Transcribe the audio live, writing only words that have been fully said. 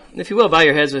If you will, bow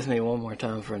your heads with me one more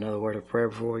time for another word of prayer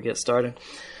before we get started.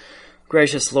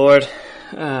 Gracious Lord,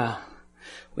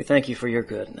 we thank you for your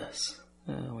goodness.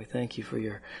 We thank you for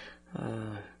your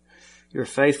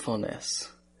faithfulness.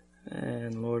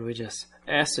 And Lord, we just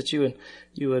ask that you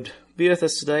would be with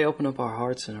us today, open up our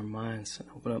hearts and our minds, and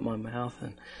open up my mouth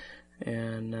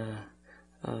and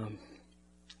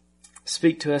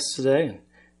speak to us today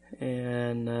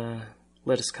and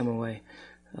let us come away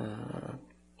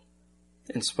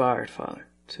inspired, Father,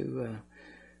 to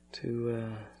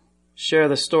share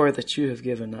the story that you have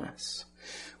given us.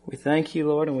 We thank you,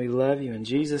 Lord, and we love you. In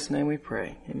Jesus' name we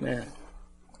pray. Amen.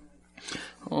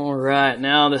 All right,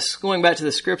 now going back to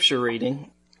the scripture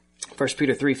reading, 1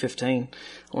 Peter 3:15. I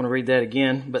want to read that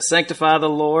again. But sanctify the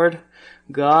Lord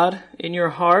God in your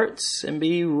hearts, and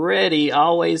be ready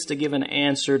always to give an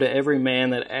answer to every man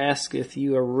that asketh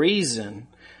you a reason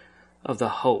of the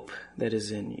hope that is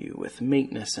in you, with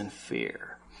meekness and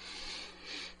fear.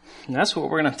 And that's what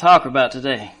we're going to talk about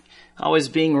today. Always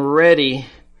being ready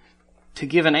to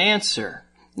give an answer.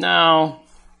 Now,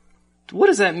 what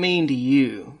does that mean to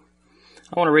you?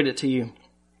 I want to read it to you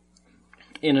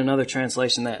in another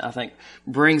translation that I think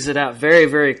brings it out very,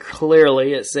 very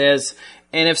clearly. It says,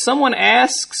 "And if someone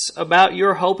asks about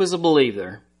your hope as a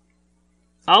believer,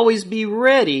 always be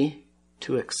ready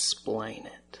to explain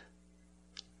it."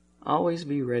 Always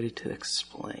be ready to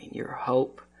explain your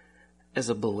hope as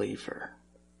a believer.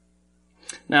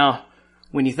 Now,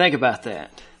 when you think about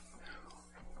that,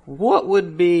 what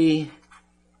would be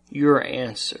your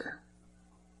answer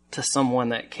to someone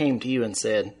that came to you and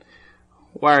said,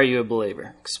 "Why are you a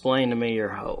believer? Explain to me your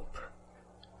hope."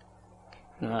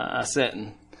 I sat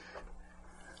and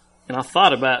I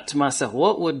thought about to myself,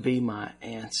 what would be my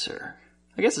answer?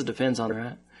 I guess it depends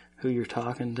on who you're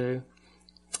talking to.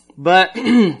 But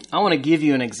I want to give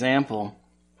you an example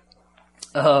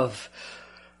of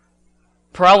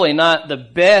probably not the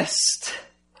best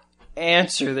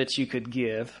answer that you could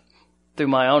give through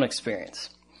my own experience.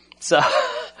 So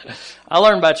I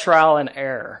learned by trial and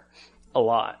error a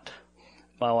lot.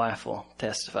 My wife will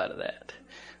testify to that.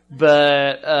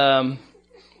 But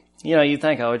you'd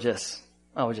think I would just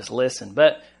listen.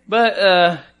 But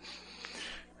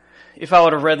if I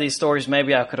would have read these stories,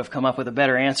 maybe I could have come up with a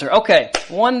better answer. Okay,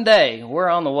 one day we're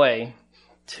on the way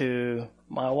to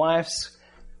my wife's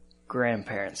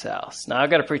grandparents' house. Now, I've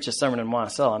got to preach a sermon in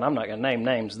Monticello, and I'm not going to name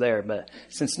names there, but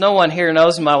since no one here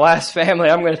knows my wife's family,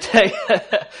 I'm going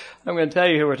to tell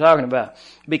you who we're talking about.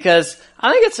 Because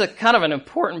I think it's a kind of an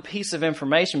important piece of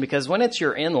information, because when it's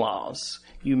your in-laws,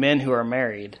 you men who are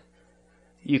married,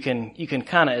 you can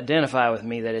kind of identify with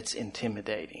me that it's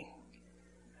intimidating.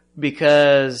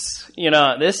 Because,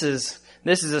 this is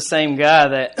the same guy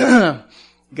that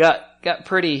got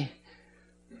pretty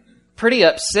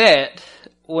upset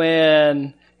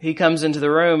when he comes into the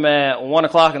room at 1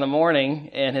 o'clock in the morning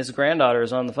and his granddaughter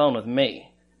is on the phone with me.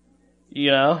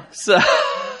 So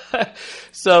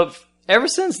ever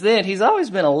since then, he's always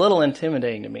been a little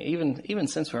intimidating to me, even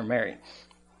since we're married.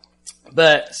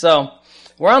 But so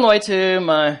we're on the way to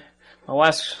my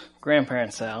wife's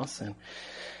grandparents' house,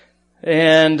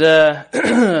 and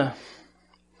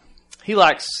he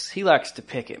likes to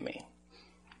pick at me.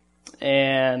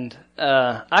 And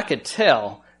I could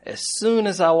tell as soon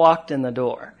as I walked in the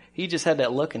door, he just had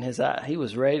that look in his eye. He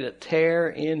was ready to tear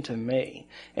into me.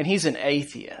 And he's an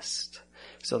atheist.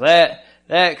 So that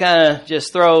kind of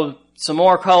just throws some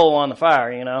more coal on the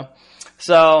fire,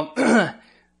 So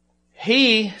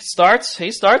he starts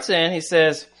in, he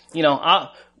says,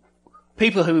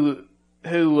 people who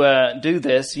do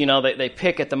this, they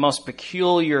pick at the most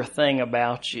peculiar thing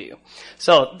about you.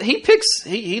 So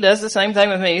he does the same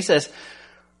thing with me. He says,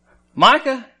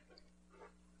 "Micah,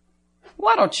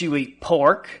 why don't you eat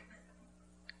pork?"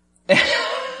 And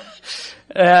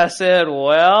I said,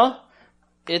 "Well,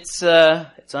 it's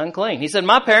unclean." He said,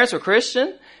 "My parents were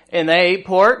Christian and they ate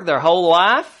pork their whole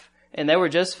life and they were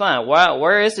just fine.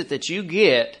 Where is it that you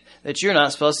get that you're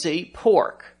not supposed to eat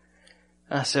pork?"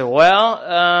 I said, "Well,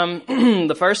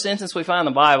 the first instance we find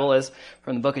in the Bible is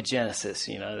from the book of Genesis,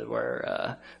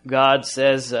 where God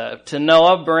says to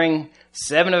Noah, bring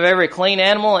 7 of every clean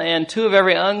animal and 2 of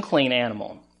every unclean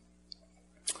animal."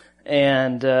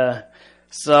 And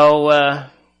so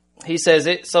he says,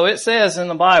 it says in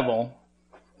the Bible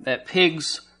that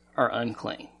pigs are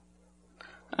unclean.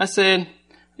 I said,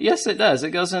 "Yes, it does. It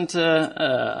goes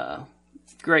into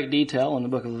great detail in the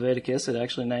book of Leviticus. It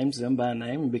actually names them by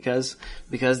name because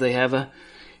they have a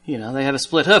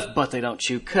split hoof, but they don't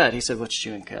chew cud." He said, "What's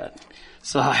chewing cud?"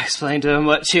 So I explained to him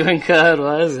what chewing cud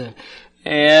was,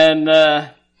 and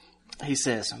he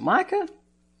says, "Micah,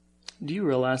 do you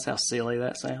realize how silly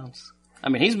that sounds?" I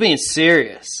mean, he's being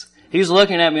serious. He's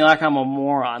looking at me like I'm a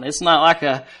moron. It's not like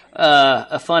a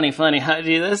funny,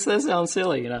 that sounds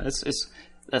silly,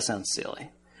 that sounds silly.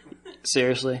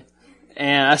 Seriously.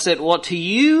 And I said, well, to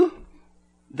you,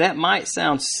 that might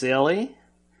sound silly,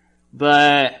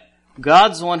 but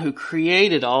God's the one who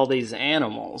created all these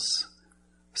animals.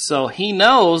 So he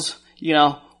knows,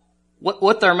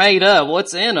 what they're made of,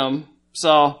 what's in them.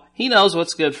 So he knows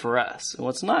what's good for us and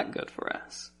what's not good for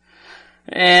us.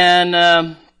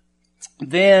 And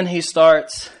then he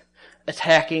starts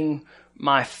attacking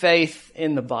my faith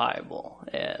in the Bible.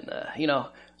 And,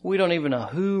 we don't even know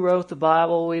who wrote the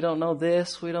Bible. We don't know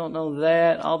this. We don't know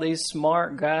that. All these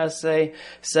smart guys say,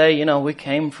 we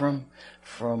came from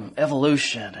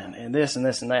evolution and this and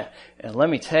this and that. And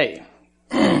let me tell you,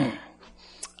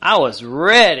 I was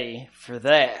ready for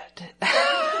that.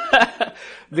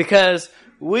 Because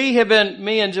me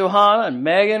and Johanna and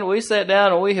Megan, we sat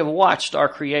down and we have watched our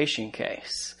creation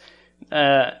case.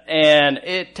 And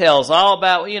it tells all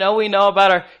about, we know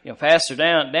about Pastor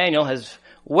Daniel has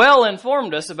well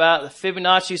informed us about the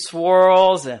Fibonacci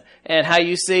swirls and how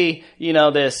you see,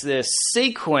 this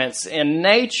sequence in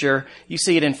nature. You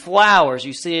see it in flowers.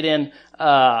 You see it in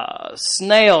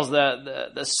snails,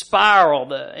 the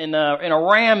spiral, in a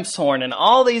ram's horn, and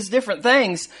all these different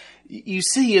things. You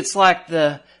see, it's like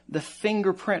the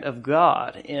fingerprint of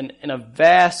God in a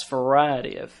vast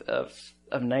variety of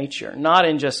nature, not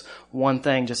in just one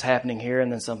thing just happening here and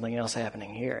then something else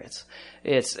happening here.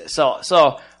 It's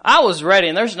so I was ready,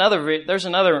 and there's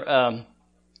another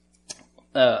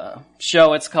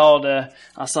show. It's called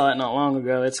I saw it not long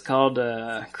ago. It's called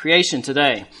Creation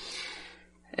Today,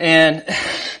 and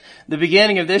the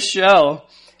beginning of this show,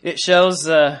 it shows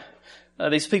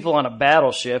these people on a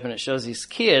battleship, and it shows these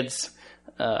kids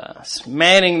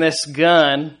manning this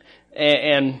gun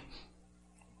and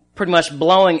pretty much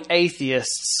blowing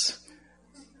atheists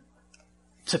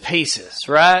to pieces,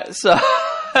 right? So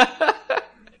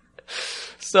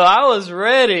I was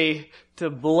ready to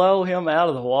blow him out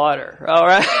of the water, all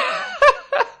right?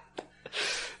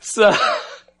 So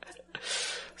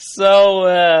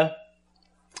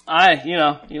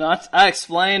I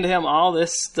explained to him all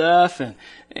this stuff and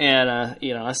I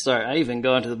even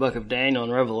go into the book of Daniel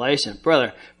and Revelation.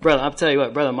 Brother, I'll tell you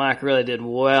what, Brother Mike really did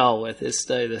well with his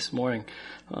study this morning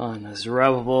on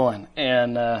Zerubbabel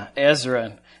and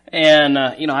Ezra. And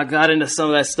I got into some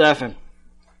of that stuff, and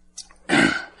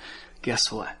guess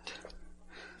what?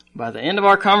 By the end of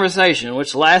our conversation,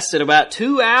 which lasted about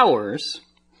 2 hours,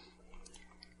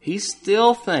 he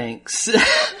still thinks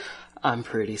I'm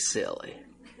pretty silly.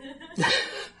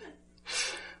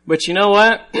 But you know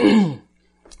what?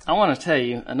 I want to tell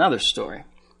you another story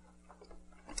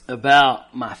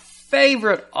about my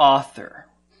favorite author.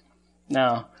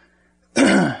 Now,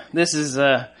 this is,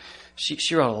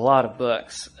 she wrote a lot of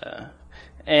books,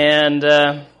 and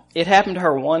it happened to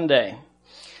her one day.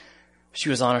 She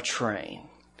was on a train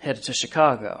headed to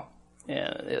Chicago,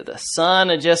 and the sun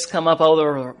had just come up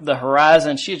over the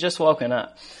horizon. She had just woken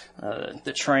up.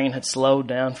 The train had slowed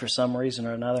down for some reason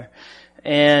or another,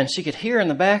 and she could hear in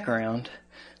the background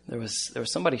there was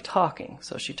somebody talking.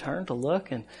 So she turned to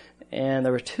look, and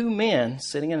there were two men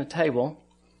sitting at a table.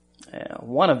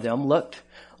 One of them looked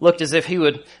as if he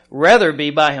would rather be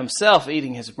by himself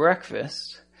eating his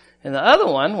breakfast, and the other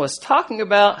one was talking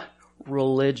about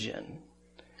religion,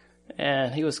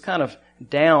 and he was kind of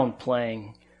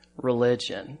downplaying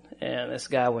religion. And this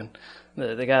guy would,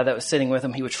 the guy that was sitting with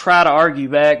him, he would try to argue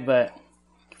back, but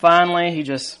finally he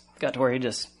just got to where he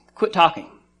just quit talking.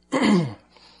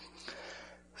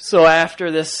 So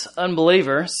after this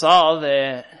unbeliever saw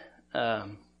that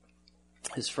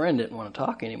his friend didn't want to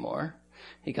talk anymore,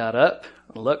 he got up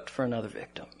and looked for another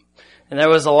victim. And there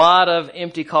was a lot of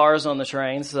empty cars on the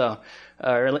train,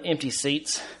 or empty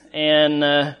seats.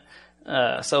 And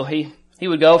so he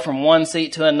would go from one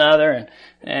seat to another,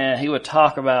 and he would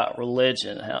talk about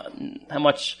religion, how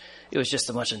much it was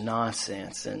just a bunch of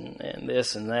nonsense and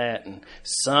this and that. And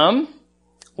some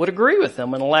would agree with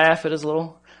him and laugh at his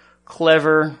little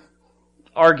clever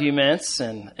arguments,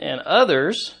 and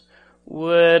others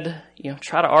would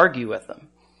try to argue with him.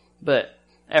 But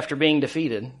after being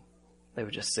defeated, they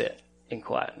would just sit in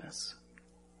quietness.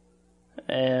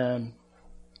 And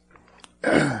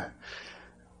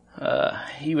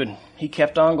he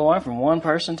kept on going from one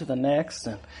person to the next,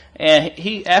 and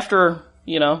he, after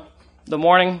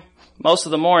most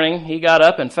of the morning, he got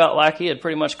up and felt like he had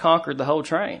pretty much conquered the whole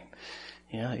train.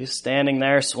 He was standing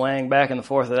there swaying back and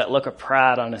forth with that look of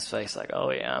pride on his face, like,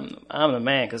 oh yeah, I'm the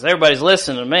man, because everybody's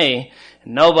listening to me,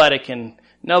 and nobody can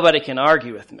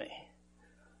argue with me.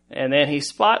 And then he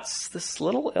spots this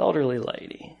little elderly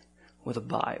lady with a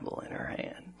Bible in her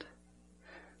hand.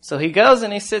 So he goes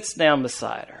and he sits down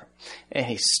beside her. And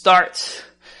he starts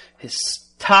his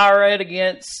tirade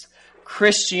against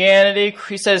Christianity.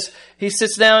 He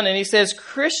sits down and he says,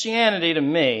 Christianity to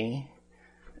me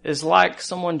is like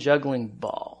someone juggling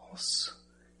balls.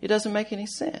 It doesn't make any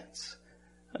sense.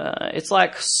 It's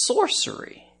like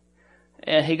sorcery.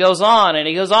 And he goes on and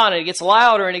he goes on and it gets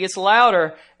louder and it gets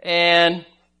louder. And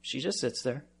she just sits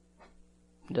there.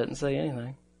 Doesn't say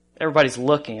anything. Everybody's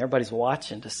looking. Everybody's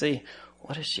watching to see,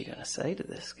 what is she going to say to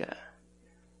this guy?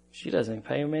 She doesn't even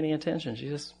pay him any attention. She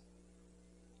just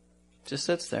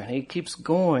sits there. And he keeps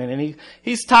going. And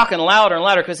he's talking louder and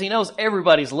louder because he knows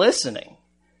everybody's listening.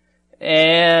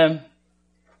 And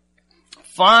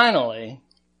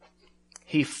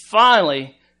he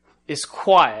finally is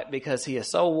quiet because he is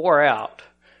so wore out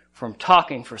from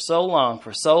talking for so long,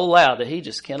 for so loud, that he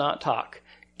just cannot talk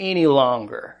any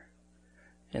longer.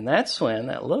 And that's when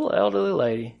that little elderly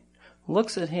lady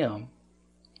looks at him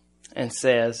and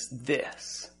says,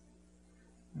 This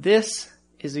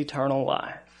is eternal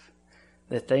life,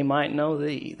 that they might know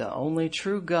thee, the only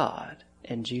true God,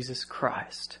 and Jesus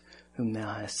Christ, whom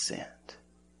thou hast sent.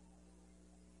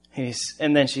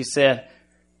 And then she said,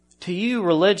 to you,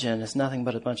 religion is nothing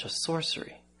but a bunch of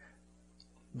sorcery.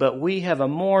 But we have a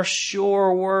more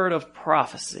sure word of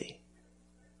prophecy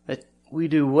that we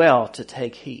do well to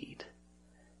take heed.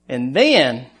 And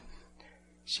then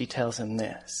she tells him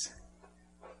this.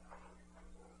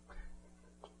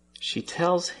 She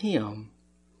tells him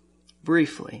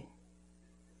briefly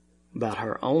about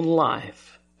her own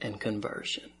life and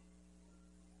conversion.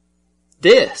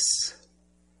 This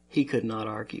he could not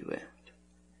argue with,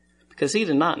 because he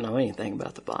did not know anything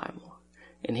about the Bible,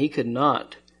 and he could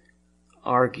not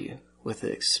argue with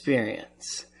the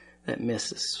experience that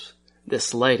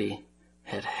this lady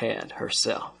had had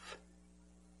herself.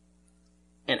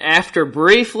 And after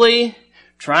briefly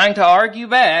trying to argue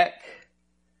back,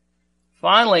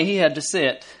 finally he had to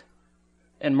sit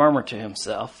and murmur to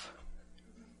himself,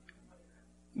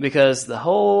 because the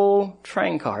whole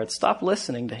train car had stopped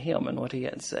listening to him and what he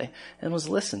had to say and was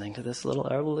listening to this little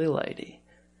elderly lady.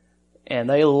 And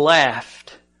they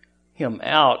laughed him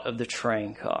out of the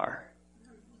train car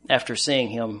after seeing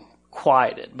him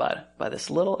quieted by this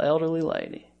little elderly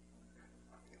lady.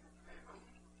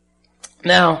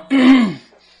 Now, I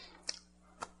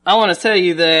want to tell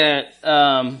you that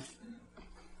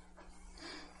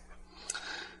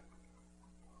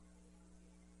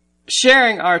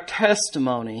sharing our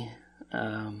testimony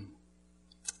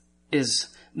is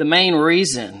the main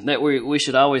reason that we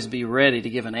should always be ready to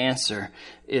give an answer.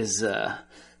 Is the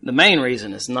main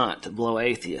reason is not to blow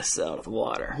atheists out of the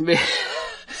water,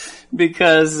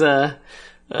 because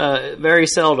very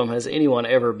seldom has anyone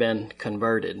ever been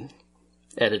converted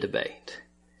at a debate.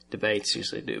 Debates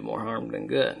usually do more harm than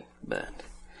good, but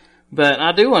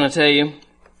I do want to tell you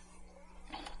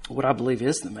what I believe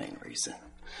is the main reason.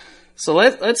 So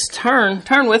let's turn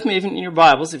with me in your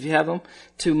Bibles, if you have them,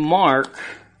 to Mark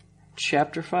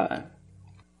chapter 5.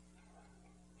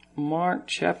 Mark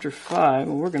chapter 5,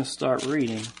 and we're going to start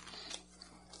reading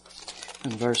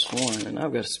in verse 1. And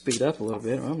I've got to speed up a little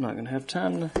bit, or I'm not going to have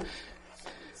time to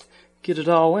get it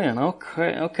all in.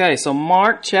 Okay. So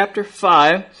Mark chapter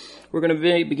 5, we're going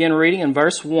to begin reading in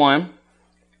verse 1.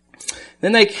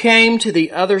 Then they came to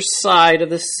the other side of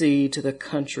the sea, to the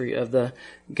country of the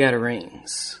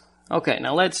Gadarenes. Okay,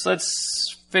 now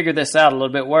let's figure this out a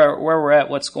little bit, where we're at,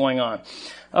 what's going on.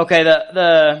 Okay,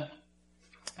 the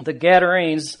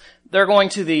Gadarenes, they're going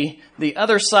to the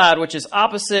other side, which is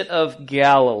opposite of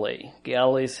Galilee.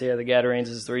 Galilee's here, the Gadarenes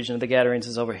is the region of the Gadarenes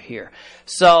is over here.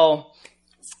 So,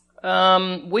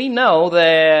 we know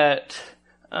that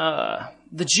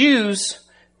the Jews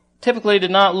typically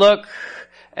did not look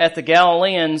at the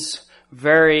Galileans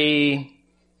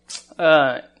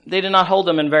they did not hold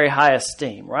them in very high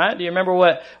esteem, right? Do you remember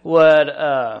what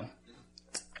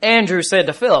Andrew said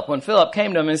to Philip when Philip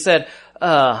came to him and said,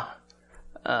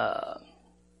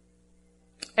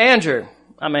 Andrew,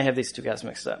 I may have these two guys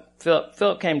mixed up.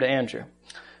 Philip came to Andrew,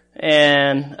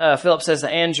 and Philip says to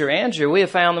Andrew, we have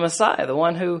found the Messiah, the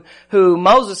one who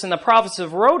Moses and the prophets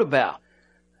have wrote about.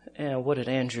 And what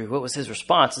was his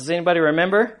response? Does anybody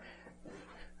remember?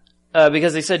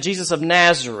 Because he said, Jesus of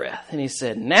Nazareth. And he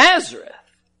said, Nazareth?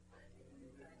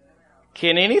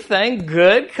 Can anything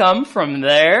good come from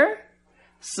there?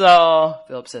 So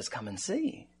Philip says, come and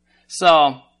see.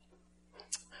 So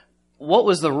what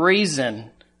was the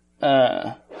reason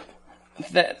that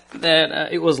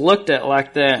it was looked at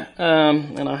like that?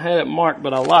 And I had it marked,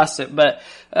 but I lost it. But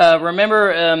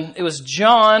remember, it was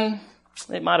John.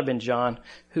 It might have been John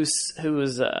who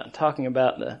was talking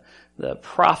about the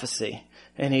prophecy.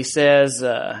 And he says,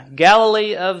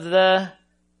 Galilee of the...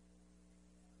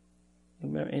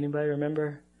 Anybody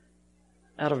remember?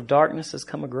 Out of darkness has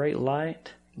come a great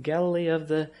light. Galilee of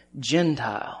the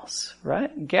Gentiles,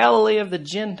 right? Galilee of the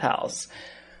Gentiles.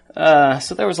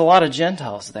 So there was a lot of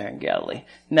Gentiles there in Galilee.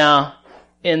 Now,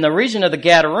 in the region of the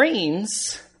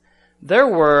Gadarenes, there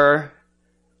were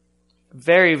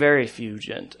very, very few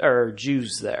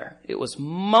Jews there. It was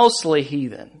mostly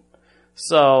heathen.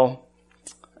 So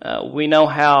we know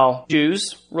how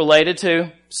Jews related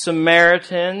to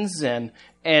Samaritans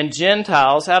and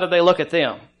Gentiles. How did they look at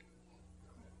them?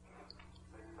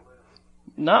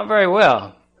 Not very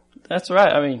well. That's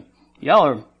right. I mean, y'all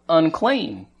are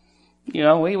unclean. You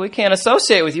know, we can't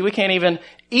associate with you. We can't even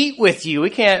eat with you. We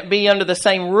can't be under the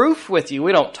same roof with you.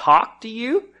 We don't talk to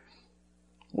you.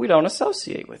 We don't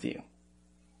associate with you.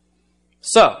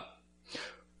 So,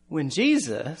 when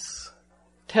Jesus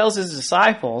tells his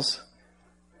disciples,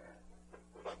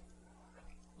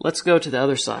 let's go to the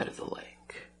other side of the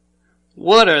lake,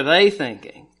 what are they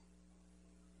thinking?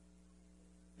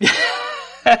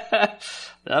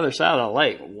 The other side of the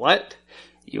lake. What?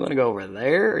 You want to go over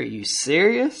there? Are you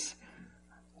serious?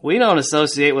 We don't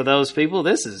associate with those people.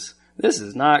 This is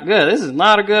not good. This is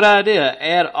not a good idea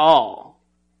at all.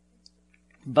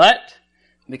 But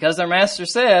because their master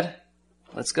said,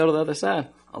 let's go to the other side.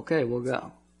 Okay, we'll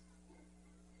go.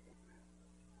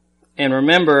 And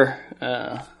remember,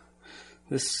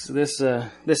 this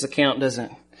account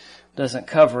doesn't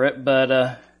cover it,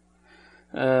 but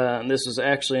this was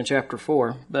actually in chapter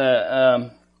 4.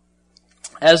 But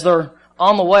as they're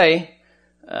on the way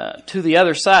to the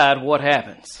other side, what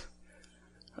happens?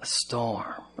 A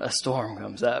storm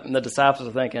comes up, and the disciples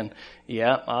are thinking,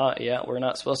 yeah, we're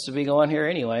not supposed to be going here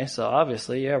anyway, so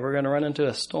obviously, we're going to run into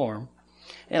a storm.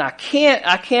 And I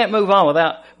can't move on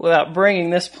without bringing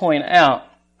this point out.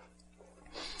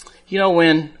 You know,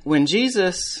 when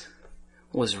Jesus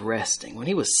was resting, when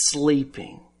he was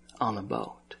sleeping on the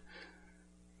boat,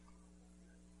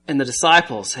 and the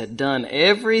disciples had done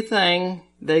everything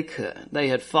they could, they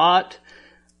had fought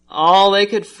all they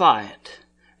could fight,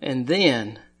 and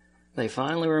then they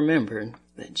finally remembered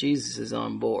that Jesus is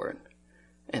on board,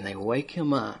 and they wake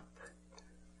him up.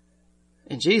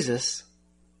 And Jesus,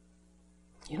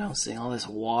 seeing all this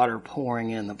water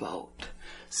pouring in the boat,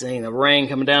 seeing the rain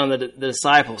coming down on the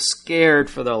disciples, scared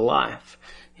for their life,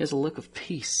 he has a look of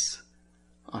peace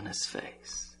on his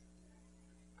face.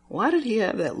 Why did he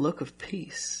have that look of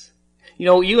peace?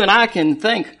 You and I can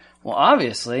think, well,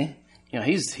 obviously,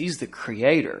 he's the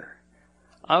creator.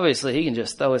 Obviously, he can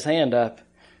just throw his hand up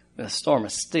and the storm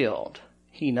is stilled.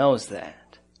 He knows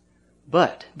that.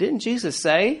 But didn't Jesus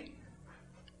say,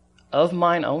 of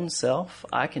mine own self,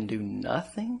 I can do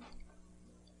nothing?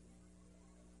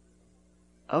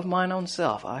 Of mine own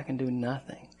self, I can do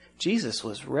nothing. Jesus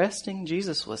was resting.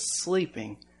 Jesus was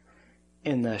sleeping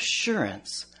in the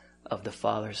assurance of the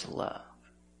Father's love.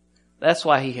 That's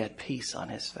why he had peace on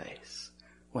his face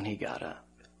when he got up.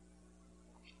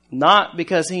 Not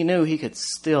because he knew he could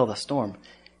still the storm.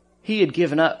 He had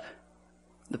given up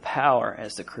the power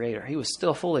as the creator. He was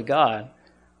still fully God,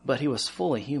 but he was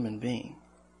fully human being.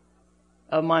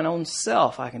 Of mine own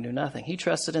self, I can do nothing. He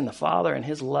trusted in the Father and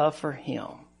his love for him.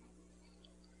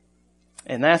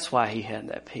 And that's why he had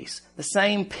that peace. The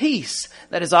same peace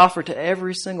that is offered to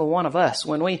every single one of us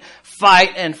when we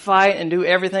fight and do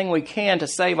everything we can to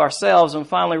save ourselves and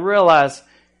finally realize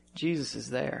Jesus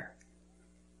is there.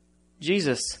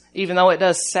 Jesus, even though it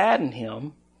does sadden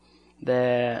him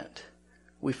that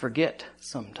we forget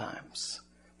sometimes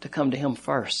to come to him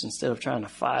first instead of trying to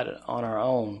fight it on our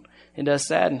own, it does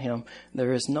sadden him.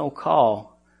 There is no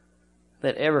call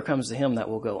that ever comes to him that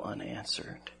will go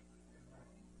unanswered.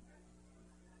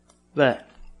 But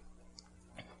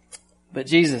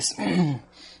Jesus,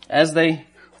 as they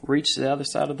reach the other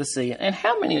side of the sea, and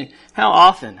how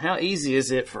easy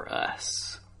is it for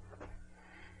us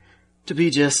to be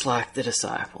just like the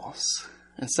disciples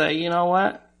and say, you know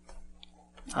what?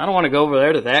 I don't want to go over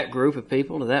there to that group of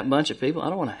people, to that bunch of people. I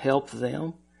don't want to help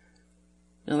them.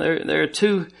 They're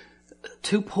too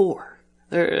poor.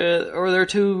 Or they're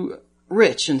too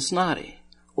rich and snotty.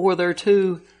 Or they're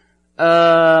too,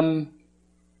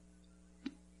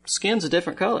 skin's a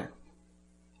different color.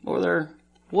 Or they're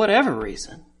whatever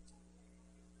reason.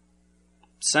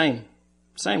 Same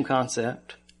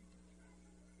concept.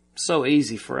 So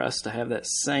easy for us to have that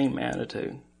same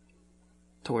attitude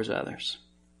towards others.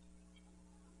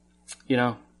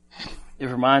 It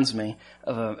reminds me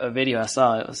of a video I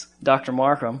saw. It was Dr.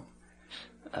 Markham.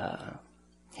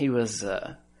 He was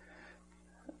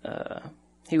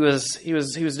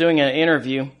doing an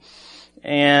interview,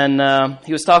 And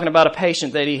he was talking about a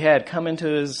patient that he had come into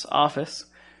his office,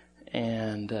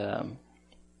 and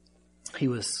he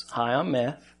was high on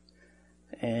meth,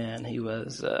 and he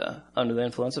was under the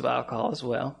influence of alcohol as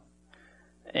well.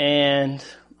 And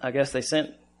I guess they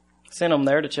sent him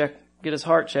there to get his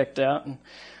heart checked out. And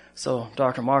so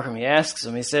Dr. Markham, he asks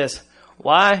him, he says,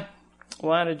 why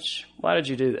did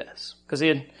you do this? Because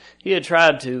he had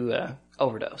tried to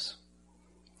overdose.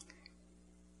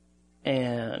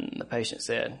 And the patient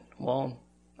said, well,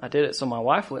 I did it so my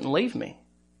wife wouldn't leave me.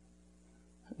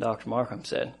 Dr. Markham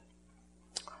said,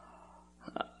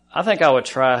 I think I would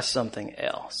try something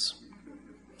else.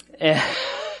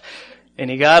 And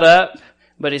he got up,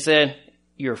 but he said,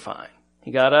 you're fine.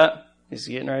 He got up, he's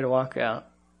getting ready to walk out,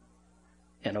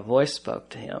 and a voice spoke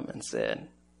to him and said,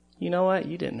 you know what?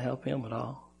 You didn't help him at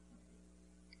all.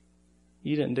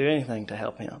 You didn't do anything to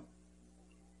help him.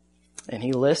 And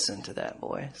he listened to that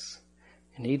voice.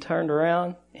 And he turned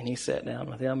around and he sat down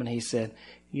with him and he said,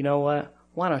 you know what?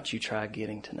 Why don't you try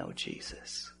getting to know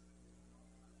Jesus?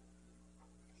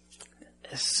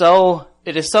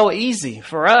 It is so easy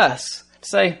for us to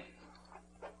say,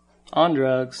 on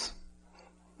drugs,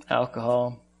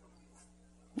 alcohol,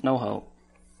 no hope.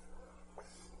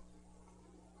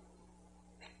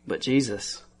 But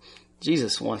Jesus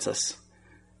wants us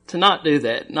to not do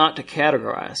that, not to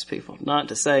categorize people, not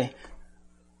to say,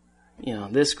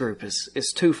 this group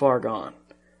is too far gone.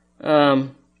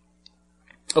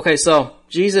 Okay, so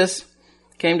Jesus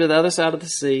came to the other side of the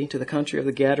sea, to the country of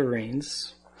the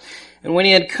Gadarenes. And when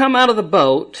he had come out of the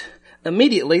boat,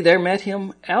 immediately there met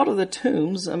him out of the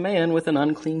tombs a man with an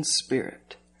unclean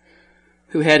spirit,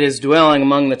 who had his dwelling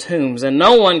among the tombs, and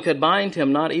no one could bind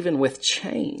him, not even with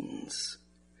chains,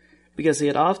 because he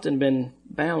had often been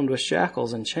bound with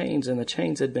shackles and chains, and the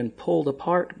chains had been pulled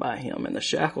apart by him, and the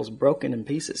shackles broken in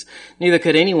pieces. Neither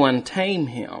could anyone tame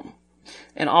him.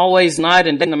 And always night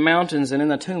and day in the mountains and in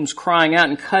the tombs, crying out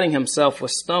and cutting himself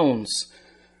with stones.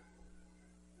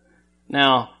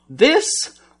 Now,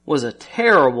 this was a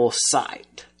terrible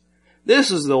sight. This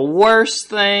was the worst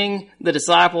thing the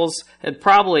disciples had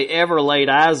probably ever laid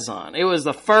eyes on. It was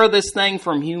the furthest thing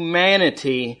from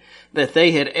humanity that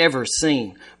they had ever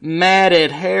seen.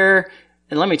 Matted hair.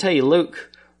 And let me tell you,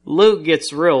 Luke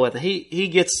gets real with it. He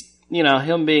gets,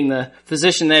 him being the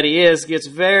physician that he is, gets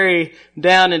very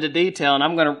down into detail. And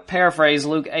I'm going to paraphrase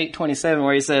Luke 8:27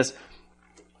 where he says,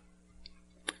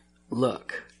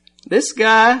 look, this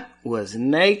guy was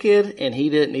naked and he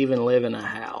didn't even live in a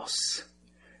house.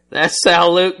 That's how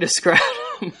Luke described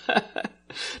him.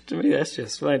 To me, that's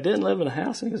just funny. He didn't live in a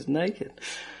house and he was naked.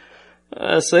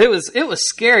 So it was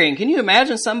scary. And can you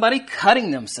imagine somebody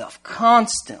cutting themselves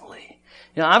constantly?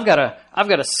 I've got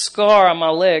a scar on my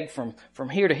leg from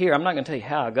here to here. I'm not going to tell you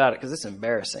how I got it because it's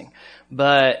embarrassing.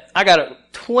 But I got it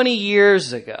 20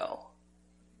 years ago,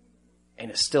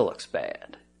 and it still looks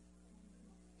bad.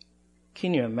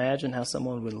 Can you imagine how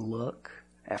someone would look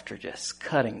after just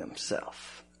cutting themselves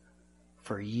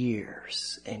for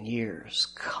years and years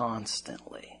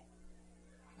constantly?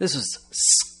 This was a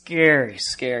scary,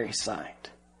 scary sight.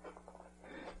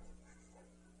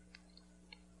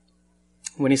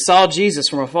 When he saw Jesus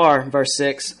from afar, verse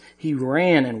 6, he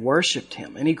ran and worshipped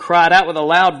him. And he cried out with a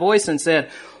loud voice and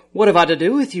said, what have I to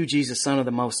do with you, Jesus, Son of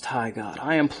the Most High God?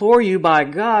 I implore you by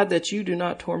God that you do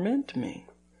not torment me.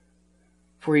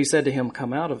 For he said to him,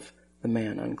 come out of the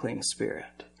man, unclean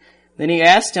spirit. Then he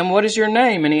asked him, what is your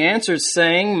name? And he answered,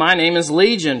 saying, my name is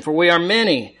Legion, for we are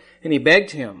many. And he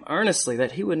begged him earnestly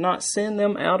that he would not send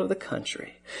them out of the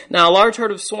country. Now a large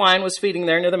herd of swine was feeding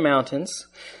there near the mountains.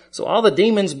 So all the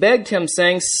demons begged him,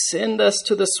 saying, send us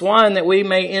to the swine that we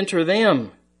may enter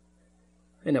them.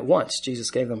 And at once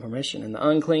Jesus gave them permission, and the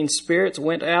unclean spirits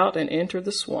went out and entered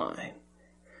the swine.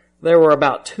 There were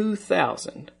about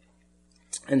 2,000,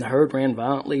 and the herd ran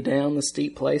violently down the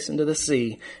steep place into the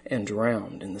sea and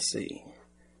drowned in the sea.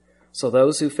 So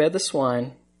those who fed the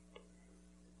swine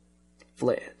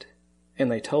fled,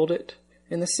 and they told it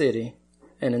in the city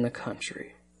and in the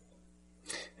country.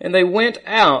 And they went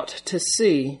out to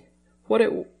see what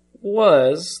it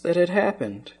was that had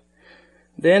happened.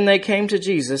 Then they came to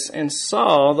Jesus and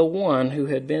saw the one who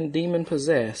had been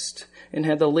demon-possessed and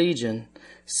had the legion,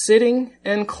 sitting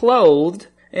and clothed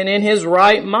and in his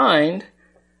right mind,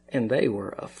 and they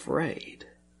were afraid.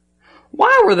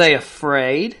 Why were they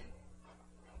afraid?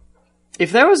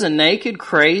 If there was a naked,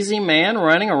 crazy man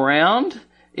running around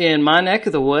in my neck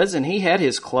of the woods and he had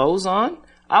his clothes on,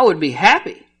 I would be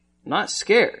happy, not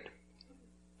scared.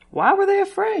 Why were they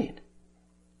afraid?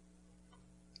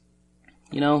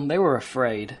 They were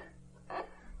afraid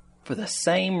for the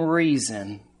same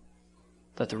reason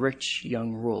that the rich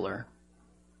young ruler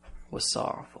was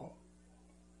sorrowful.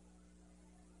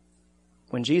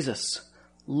 When Jesus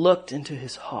looked into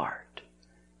his heart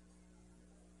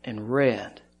and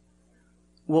read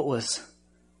what was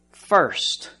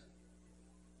first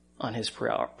on his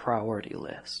priority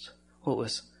list, what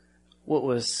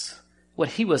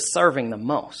he was serving the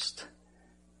most,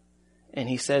 and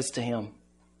he says to him,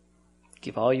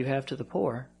 give all you have to the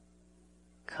poor,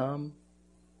 come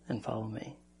and follow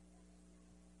me.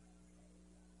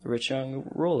 The rich young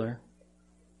ruler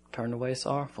turned away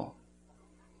sorrowful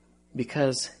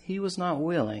because he was not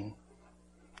willing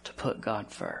to put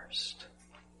God first.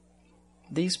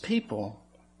 These people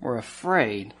were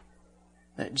afraid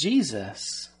that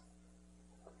Jesus,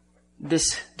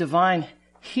 this divine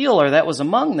healer that was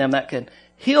among them that could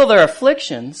heal their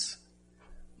afflictions,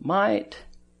 might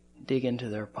dig into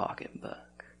their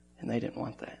pocketbook. And they didn't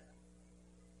want that.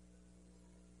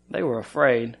 They were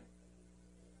afraid,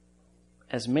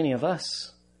 as many of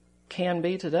us can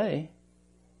be today,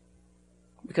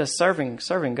 because serving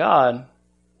God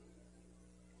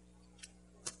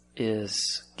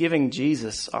is giving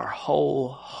Jesus our whole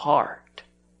heart,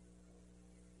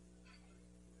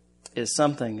 is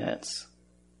something that's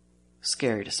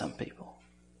scary to some people,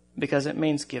 because it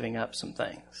means giving up some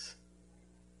things,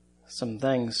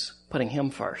 putting him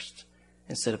first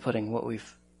instead of putting what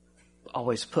we've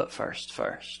always put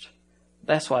first.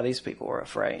 That's why these people were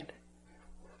afraid.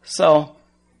 So,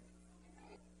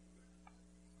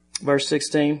 verse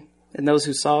 16, and those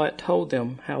who saw it told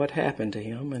them how it happened to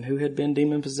him and who had been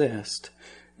demon-possessed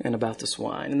and about the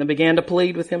swine. And they began to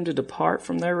plead with him to depart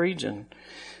from their region.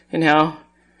 And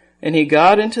he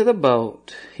got into the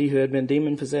boat. He who had been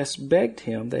demon-possessed begged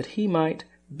him that he might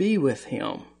be with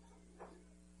him.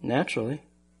 Naturally.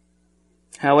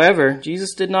 However,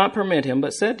 Jesus did not permit him,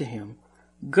 but said to him,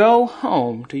 go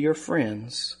home to your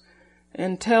friends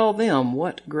and tell them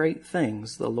what great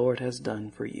things the Lord has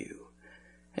done for you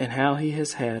and how he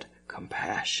has had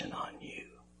compassion on you.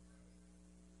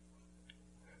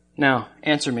 Now,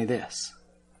 answer me this.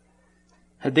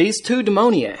 Had these two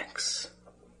demoniacs,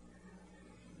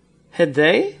 had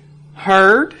they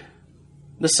heard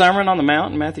the Sermon on the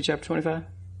Mount in Matthew chapter 25?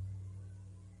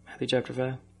 Matthew chapter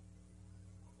 5.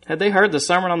 Had they heard the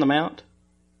Sermon on the Mount?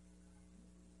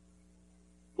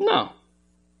 No.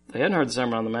 They hadn't heard the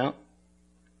Sermon on the Mount.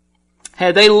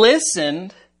 Had they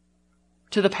listened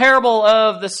to the parable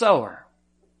of the sower,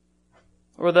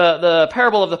 or the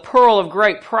parable of the pearl of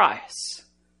great price,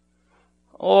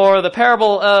 or the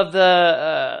parable of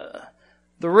the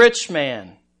rich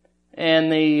man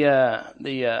and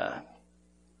the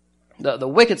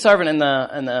wicked servant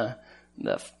and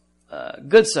the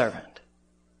good servant,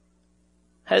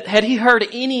 had he heard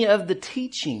any of the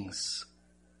teachings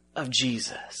of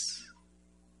Jesus?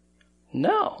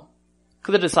 No.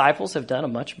 Could the disciples have done a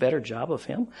much better job of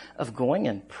him, of going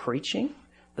and preaching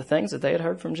the things that they had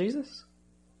heard from Jesus?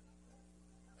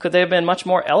 Could they have been much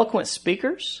more eloquent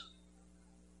speakers?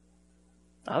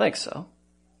 I think so.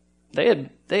 They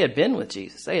had been with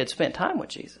Jesus. They had spent time with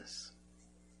Jesus.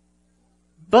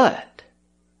 But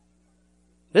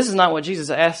this is not what Jesus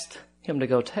asked him to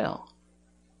go tell.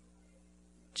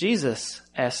 Jesus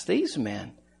asked these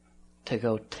men to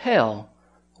go tell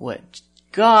what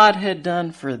God had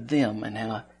done for them and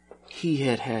how he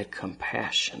had had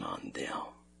compassion on them.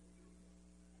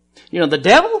 You know, the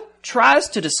devil tries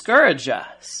to discourage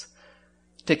us,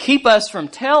 to keep us from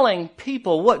telling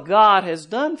people what God has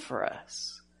done for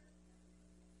us.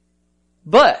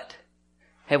 But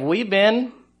have we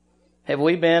been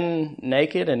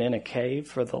naked and in a cave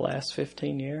for the last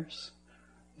 15 years?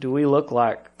 Do we look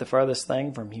like the furthest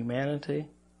thing from humanity?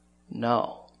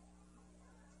 No.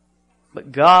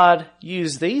 But God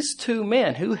used these two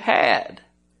men who had,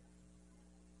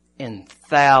 and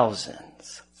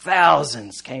thousands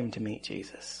came to meet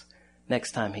Jesus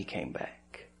next time he came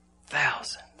back.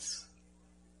 Thousands.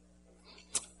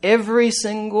 Every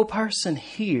single person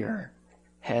here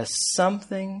has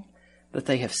something that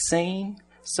they have seen,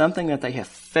 something that they have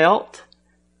felt,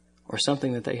 or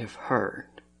something that they have heard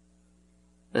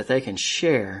that they can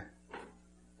share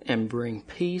and bring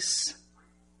peace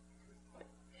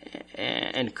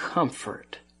and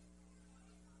comfort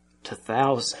to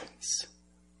thousands.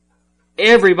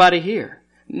 Everybody here.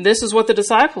 This is what the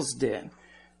disciples did.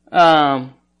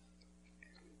 In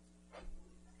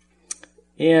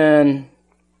 1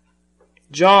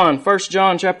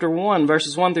 John chapter 1,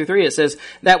 verses 1 through 3, it says,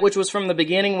 that which was from the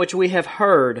beginning, which we have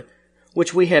heard,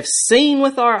 which we have seen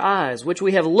with our eyes, which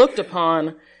we have looked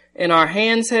upon, and our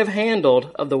hands have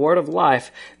handled of the word of life,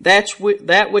 that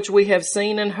which we have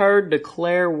seen and heard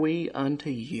declare we unto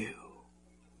you.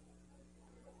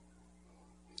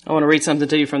 I want to read something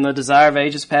to you from the Desire of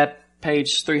Ages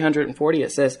page 340,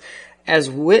 it says, "As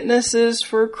witnesses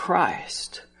for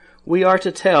Christ, we are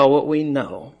to tell what we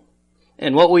know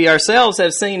and what we ourselves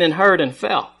have seen and heard and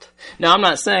felt." Now, I'm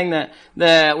not saying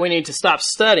that we need to stop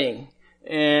studying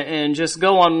and just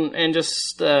go on and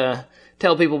just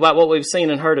tell people about what we've seen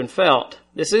and heard and felt.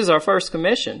 This is our first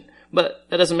commission, but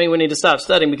that doesn't mean we need to stop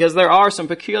studying, because there are some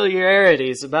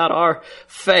peculiarities about our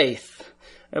faith,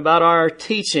 about our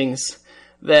teachings,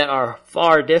 that are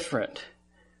far different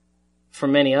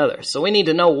from many others. So we need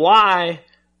to know why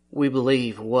we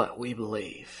believe what we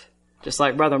believe. Just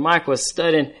like Brother Mike was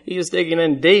studying, he was digging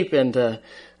in deep into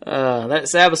that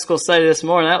Sabbath school study this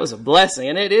morning. That was a blessing,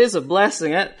 and it is a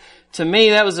blessing. To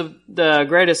me, that was the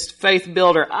greatest faith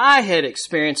builder I had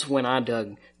experienced when I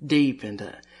dug deep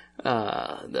into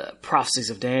the prophecies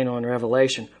of Daniel and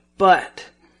Revelation. But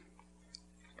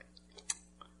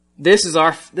this is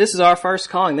our first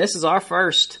calling. This is our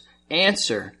first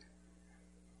answer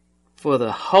for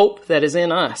the hope that is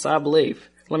in us, I believe.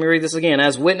 Let me read this again.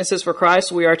 "As witnesses for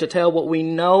Christ, we are to tell what we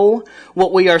know,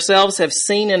 what we ourselves have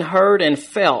seen and heard and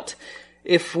felt.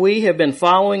 If we have been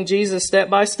following Jesus step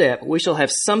by step, we shall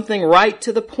have something right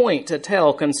to the point to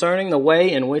tell concerning the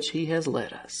way in which he has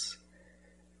led us.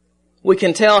 We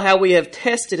can tell how we have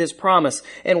tested his promise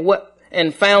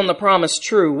and found the promise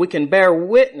true. We can bear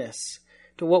witness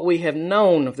to what we have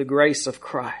known of the grace of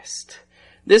Christ.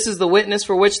 This is the witness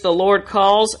for which the Lord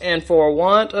calls, and for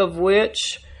want of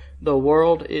which the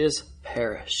world is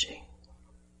perishing."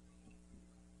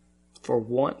 For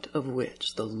want of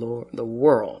which the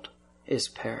world is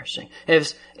perishing.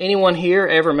 Has anyone here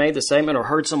ever made the statement or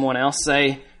heard someone else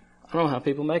say, "I don't know how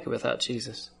people make it without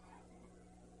Jesus"?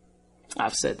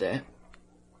 I've said that.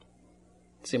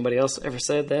 Has anybody else ever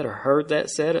said that or heard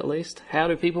that said at least? How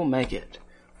do people make it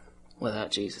without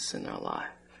Jesus in their life?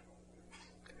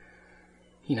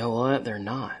 You know what? They're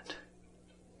not.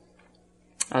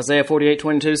 Isaiah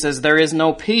 48:22 says, "There is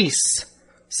no peace,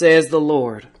 says the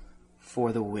Lord,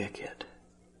 for the wicked."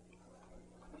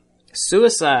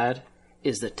 Suicide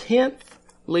is the 10th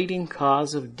leading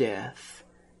cause of death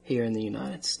here in the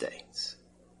United States.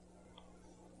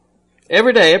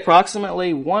 Every day,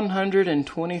 approximately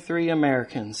 123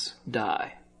 Americans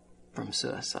die from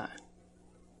suicide.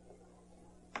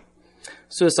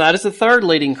 Suicide is the 3rd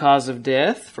leading cause of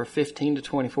death for 15 to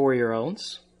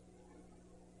 24-year-olds.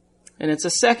 And it's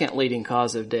the 2nd leading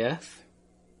cause of death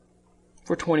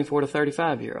for 24 to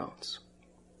 35-year-olds.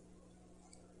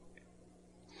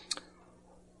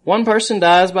 One person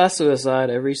dies by suicide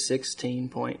every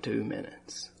 16.2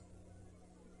 minutes.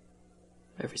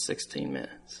 Every 16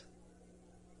 minutes.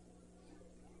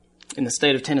 In the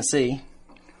state of Tennessee,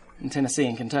 and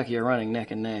Kentucky are running neck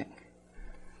and neck.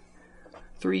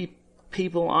 3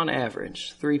 people on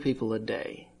average, 3 people a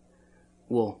day,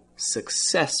 will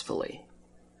successfully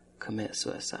commit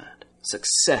suicide.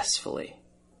 Successfully.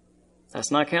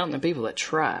 That's not counting the people that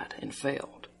tried and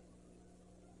failed.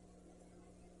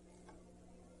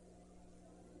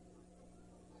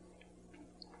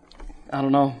 I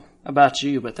don't know about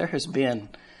you, but there has been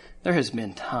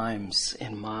times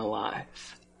in my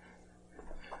life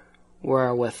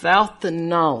where, without the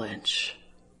knowledge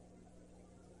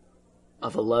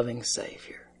of a loving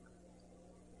Savior,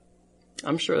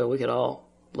 I'm sure that we could all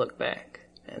look back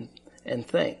and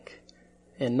think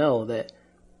and know that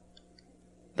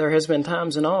there has been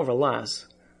times in all of our lives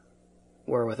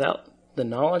where, without the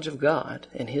knowledge of God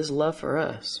and his love for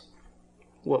us,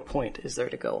 what point is there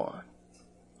to go on?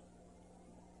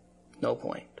 No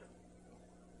point.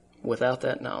 Without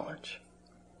that knowledge.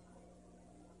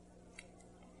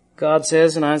 God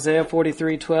says in Isaiah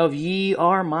 43:12, "Ye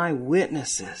are my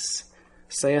witnesses,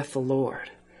 saith the Lord,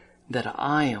 that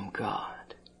I am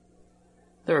God."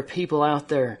 There are people out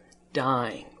there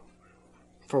dying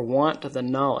for want of the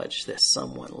knowledge that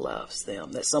someone loves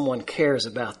them, that someone cares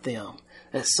about them,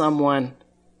 that someone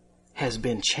has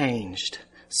been changed,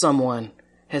 someone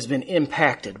has been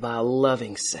impacted by a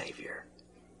loving Savior.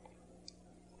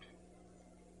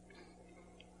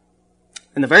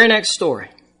 In the very next story,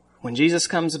 when Jesus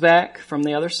comes back from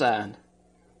the other side,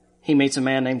 he meets a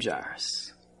man named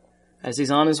Jairus. As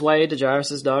he's on his way to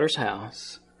Jairus' daughter's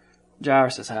house,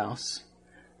 Jairus' house,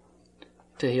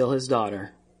 to heal his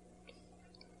daughter,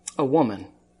 a woman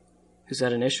who's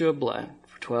had an issue of blood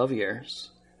for 12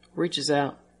 years reaches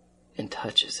out and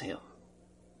touches him.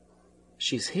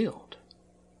 She's healed.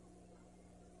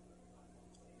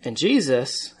 And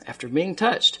Jesus, after being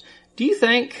touched, do you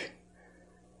think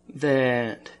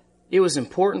that it was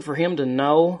important for him to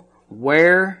know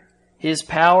where his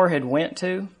power had went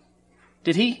to?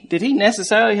 Did he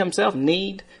necessarily himself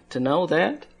need to know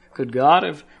that? Could God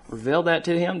have revealed that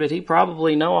to him? Did he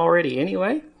probably know already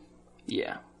anyway?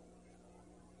 Yeah.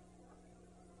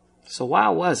 So why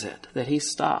was it that he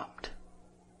stopped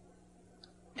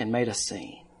and made a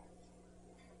scene?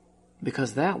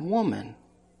 Because that woman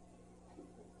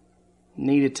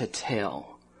needed to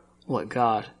tell what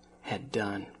God had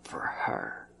done for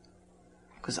her.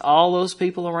 Because all those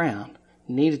people around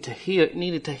needed to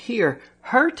hear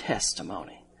her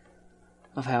testimony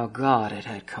of how God had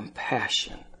had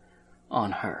compassion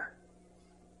on her.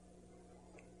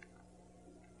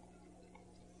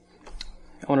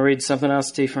 I want to read something else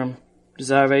to you from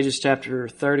Desire of Ages chapter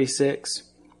 36.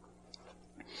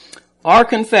 Our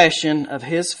confession of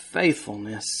His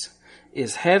faithfulness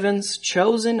is heaven's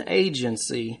chosen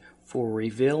agency for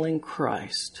revealing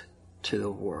Christ to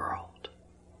the world.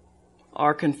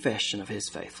 Our confession of His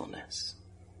faithfulness.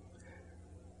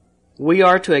 We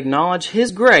are to acknowledge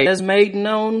His grace as made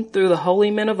known through the holy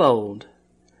men of old.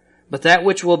 But that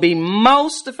which will be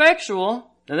most effectual,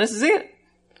 and this is it.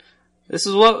 This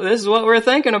is what we're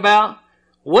thinking about.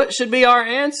 What should be our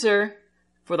answer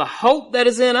for the hope that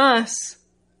is in us?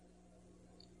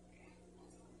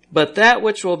 But that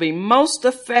which will be most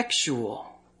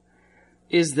effectual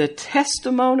is the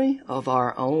testimony of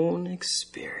our own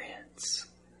experience.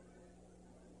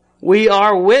 We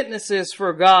are witnesses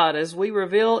for God as we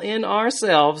reveal in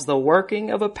ourselves the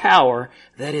working of a power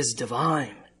that is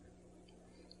divine.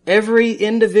 Every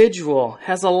individual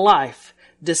has a life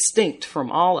distinct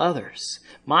from all others.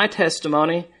 My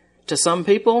testimony to some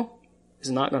people is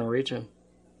not going to reach them.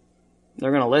 They're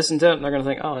going to listen to it and they're going to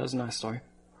think, oh, that was a nice story.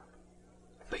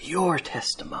 But your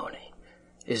testimony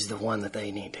is the one that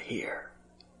they need to hear.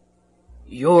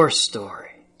 Your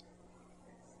story.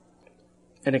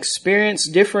 An experience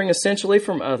differing essentially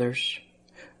from others.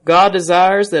 God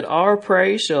desires that our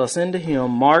praise shall ascend to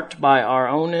Him, marked by our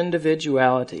own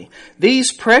individuality.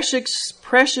 These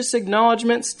precious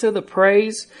acknowledgments to the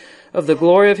praise of the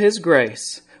glory of His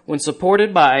grace, when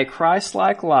supported by a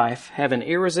Christ-like life, have an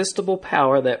irresistible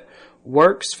power that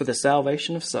works for the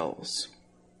salvation of souls.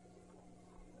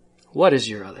 What is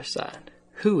your other side?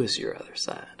 Who is your other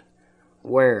side?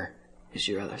 Where is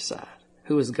your other side?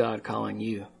 Who is God calling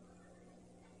you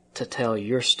to tell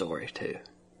your story to?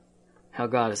 How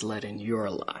God has led in your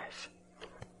life.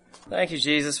 Thank you,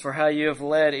 Jesus, for how you have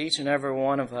led each and every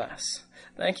one of us.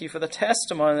 Thank you for the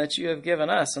testimony that you have given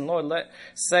us. And Lord, let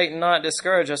Satan not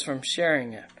discourage us from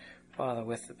sharing it, Father,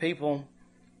 with the people,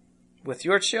 with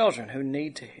your children who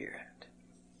need to hear it.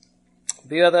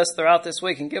 Be with us throughout this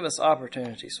week and give us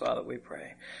opportunities, Father, we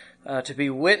pray, to be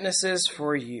witnesses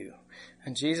for you.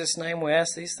 In Jesus' name we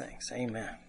ask these things. Amen.